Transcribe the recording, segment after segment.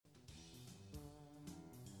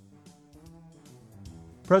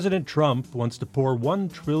President Trump wants to pour $1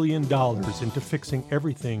 trillion into fixing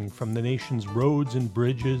everything from the nation's roads and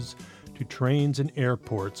bridges to trains and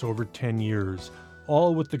airports over 10 years,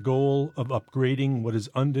 all with the goal of upgrading what is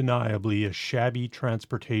undeniably a shabby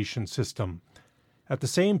transportation system. At the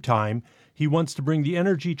same time, he wants to bring the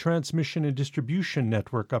energy transmission and distribution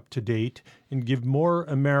network up to date and give more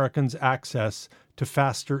Americans access to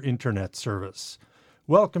faster internet service.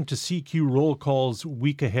 Welcome to CQ Roll Call's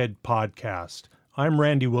Week Ahead podcast. I'm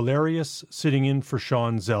Randy Wallerius, sitting in for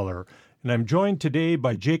Sean Zeller, and I'm joined today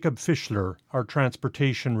by Jacob Fischler, our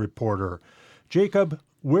transportation reporter. Jacob,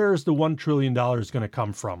 where is the $1 trillion going to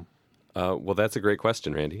come from? Well, that's a great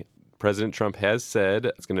question, Randy. President Trump has said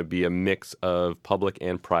it's going to be a mix of public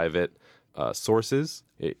and private sources.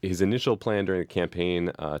 His initial plan during the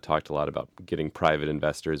campaign talked a lot about getting private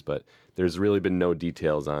investors, but there's really been no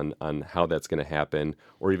details on how that's going to happen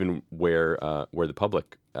or even where the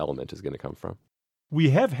public element is going to come from.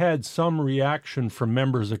 We have had some reaction from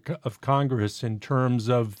members of Congress in terms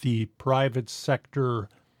of the private sector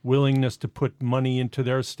willingness to put money into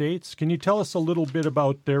their states. Can you tell us a little bit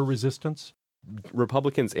about their resistance?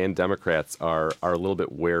 Republicans and Democrats are a little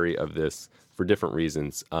bit wary of this for different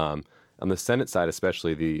reasons. On the Senate side,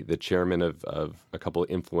 especially, the chairman of a couple of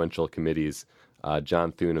influential committees,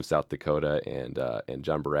 John Thune of South Dakota and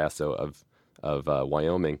John Barrasso of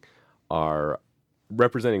Wyoming, are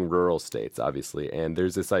representing rural states, obviously. And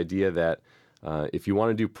there's this idea that if you want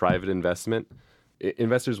to do private investment,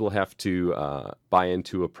 investors will have to buy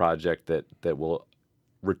into a project that will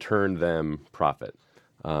return them profit.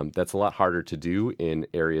 That's a lot harder to do in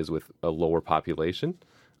areas with a lower population,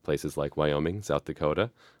 places like Wyoming, South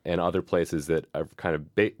Dakota, and other places that are kind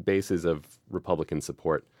of bases of Republican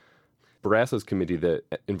support. Barrasso's committee, the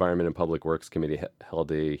Environment and Public Works Committee,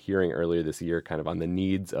 held a hearing earlier this year kind of on the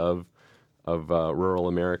needs of rural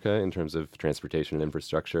America in terms of transportation and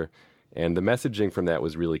infrastructure. And the messaging from that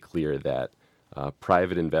was really clear that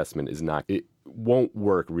private investment it won't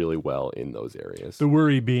work really well in those areas. The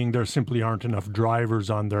worry being there simply aren't enough drivers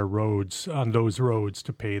on those roads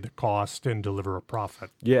to pay the cost and deliver a profit.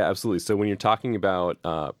 Yeah, absolutely. So when you're talking about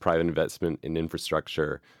private investment in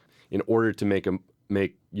infrastructure, in order to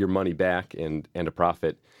make your money back and a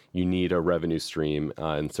profit, you need a revenue stream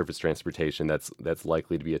in surface transportation that's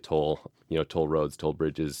likely to be a toll roads, toll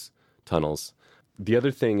bridges, tunnels. The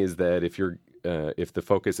other thing is that if the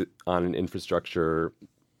focus on an infrastructure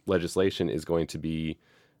legislation is going to be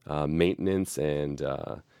maintenance and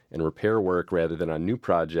repair work rather than on new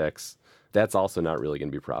projects, that's also not really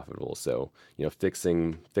going to be profitable. So,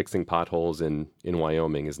 fixing potholes in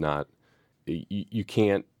Wyoming is not. You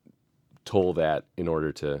can't toll that in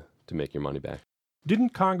order to make your money back. Didn't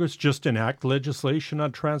Congress just enact legislation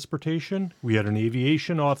on transportation? We had an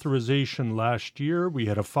aviation authorization last year. We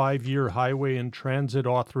had a 5-year highway and transit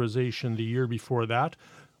authorization the year before that.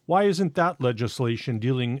 Why isn't that legislation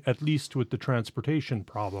dealing at least with the transportation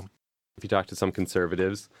problem? If you talk to some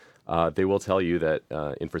conservatives, they will tell you that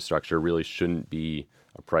infrastructure really shouldn't be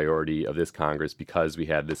a priority of this Congress because we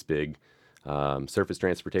had this big surface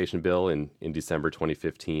transportation bill in December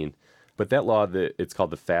 2015. But that law, it's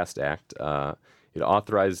called the FAST Act, it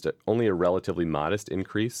authorized only a relatively modest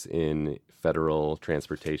increase in federal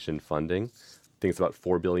transportation funding. I think it's about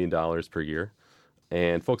 $4 billion per year.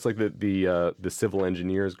 And folks like the civil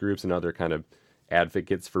engineers groups and other kind of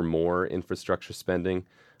advocates for more infrastructure spending,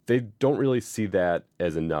 they don't really see that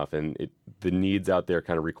as enough. And the needs out there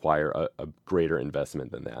kind of require a greater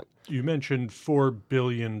investment than that. You mentioned $4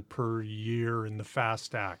 billion per year in the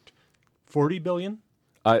FAST Act. $40 billion?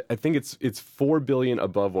 I think it's $4 billion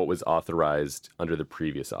above what was authorized under the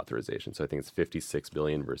previous authorization. So I think it's $56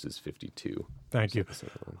 billion versus $52. Thank you.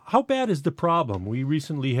 How bad is the problem? We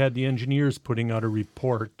recently had the engineers putting out a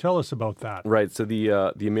report. Tell us about that. Right. So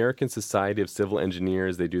the American Society of Civil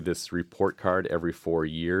Engineers, they do this report card every 4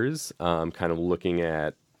 years, kind of looking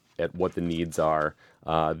at what the needs are.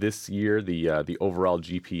 This year, the overall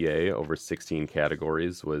GPA over 16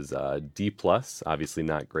 categories was D+, obviously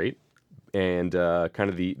not great. And kind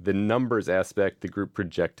of the numbers aspect, the group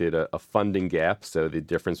projected a funding gap. So the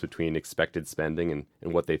difference between expected spending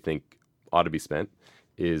and what they think ought to be spent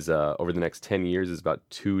is over the next 10 years is about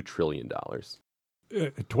 $2 trillion.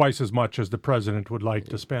 Twice as much as the president would like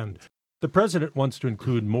to spend. The president wants to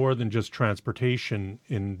include more than just transportation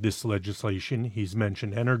in this legislation. He's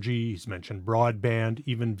mentioned energy, he's mentioned broadband,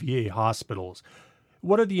 even VA hospitals.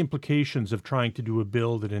 What are the implications of trying to do a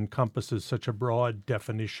bill that encompasses such a broad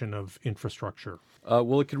definition of infrastructure?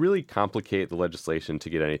 Well, it could really complicate the legislation to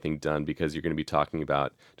get anything done because you're going to be talking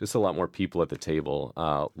about just a lot more people at the table,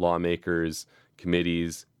 lawmakers,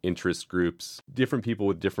 committees, interest groups, different people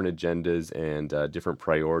with different agendas and different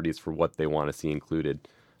priorities for what they want to see included.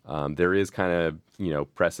 There is kind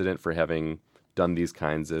of, precedent for having done these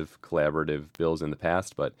kinds of collaborative bills in the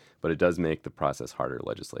past, but it does make the process harder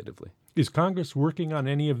legislatively. Is Congress working on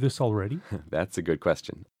any of this already? That's a good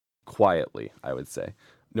question. Quietly, I would say.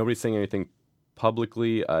 Nobody's saying anything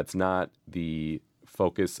publicly. It's not the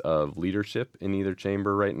focus of leadership in either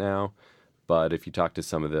chamber right now. But if you talk to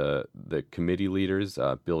some of the committee leaders,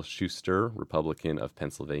 Bill Schuster, Republican of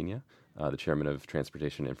Pennsylvania, the chairman of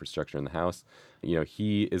Transportation and Infrastructure in the House,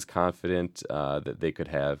 he is confident that they could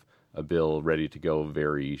have a bill ready to go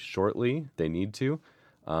very shortly. They need to.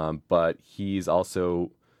 But he's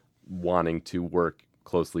also wanting to work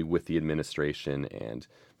closely with the administration and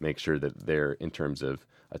make sure that they're, in terms of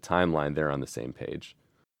a timeline, they're on the same page.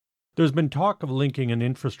 There's been talk of linking an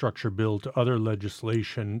infrastructure bill to other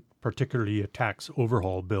legislation, particularly a tax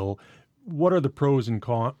overhaul bill. What are the pros and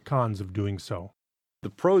cons of doing so? The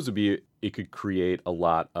pros would be it could create a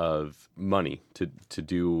lot of money to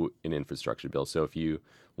do an infrastructure bill. So if you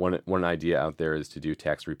one idea out there is to do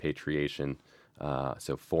tax repatriation,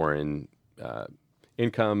 so foreign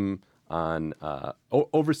income on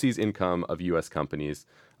overseas income of U.S. companies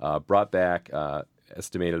brought back,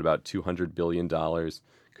 estimated about $200 billion,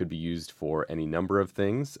 could be used for any number of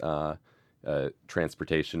things,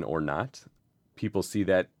 transportation or not. People see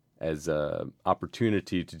that as an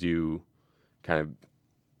opportunity to do kind of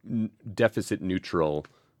deficit neutral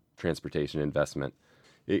transportation investment.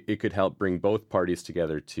 It could help bring both parties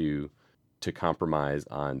together to compromise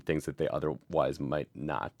on things that they otherwise might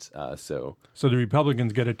not. So the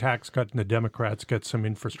Republicans get a tax cut and the Democrats get some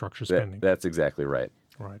infrastructure spending. That's exactly right.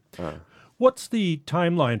 Right. What's the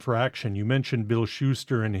timeline for action? You mentioned Bill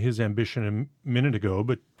Schuster and his ambition a minute ago,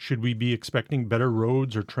 but should we be expecting better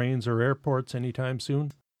roads or trains or airports anytime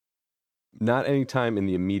soon? Not anytime in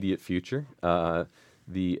the immediate future.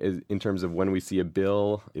 In terms of when we see a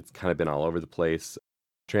bill, it's kind of been all over the place.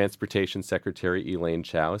 Transportation Secretary Elaine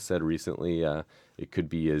Chao said recently it could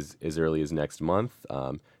be as early as next month.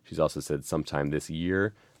 She's also said sometime this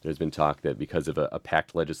year. There's been talk that because of a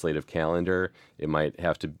packed legislative calendar, it might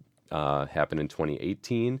have to happen in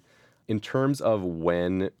 2018. In terms of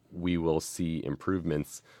when we will see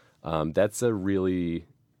improvements, that's a really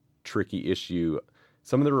tricky issue.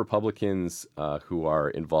 Some of the Republicans who are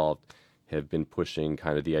involved have been pushing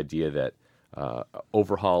kind of the idea that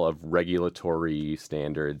overhaul of regulatory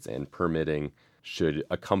standards and permitting should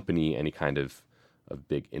accompany any kind of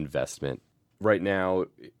big investment. Right now,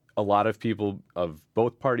 a lot of people of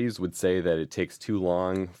both parties would say that it takes too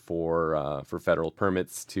long for federal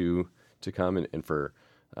permits to come and for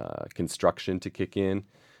construction to kick in.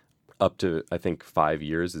 Up to, I think, 5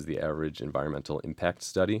 years is the average environmental impact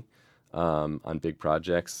study on big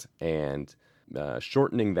projects. And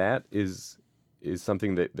shortening that is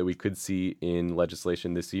something that we could see in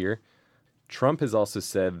legislation this year. Trump has also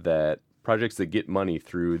said that projects that get money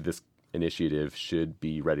through this initiative should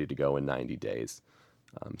be ready to go in 90 days.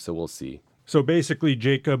 So we'll see. So basically,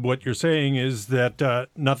 Jacob, what you're saying is that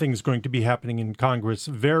nothing's going to be happening in Congress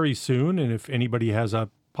very soon, and if anybody has a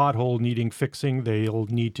pothole needing fixing, they'll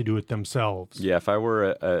need to do it themselves. Yeah, if I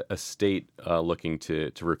were a state looking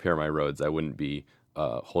to repair my roads, I wouldn't be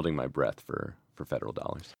holding my breath for federal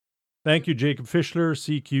dollars. Thank you, Jacob Fischler,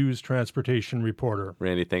 CQ's transportation reporter.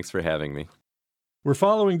 Randy, thanks for having me. We're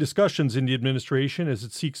following discussions in the administration as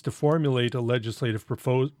it seeks to formulate a legislative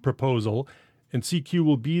proposal, and CQ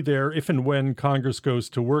will be there if and when Congress goes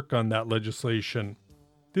to work on that legislation.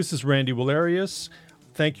 This is Randy Walerius.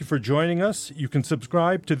 Thank you for joining us. You can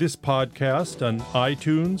subscribe to this podcast on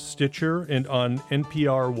iTunes, Stitcher, and on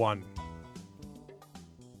NPR One.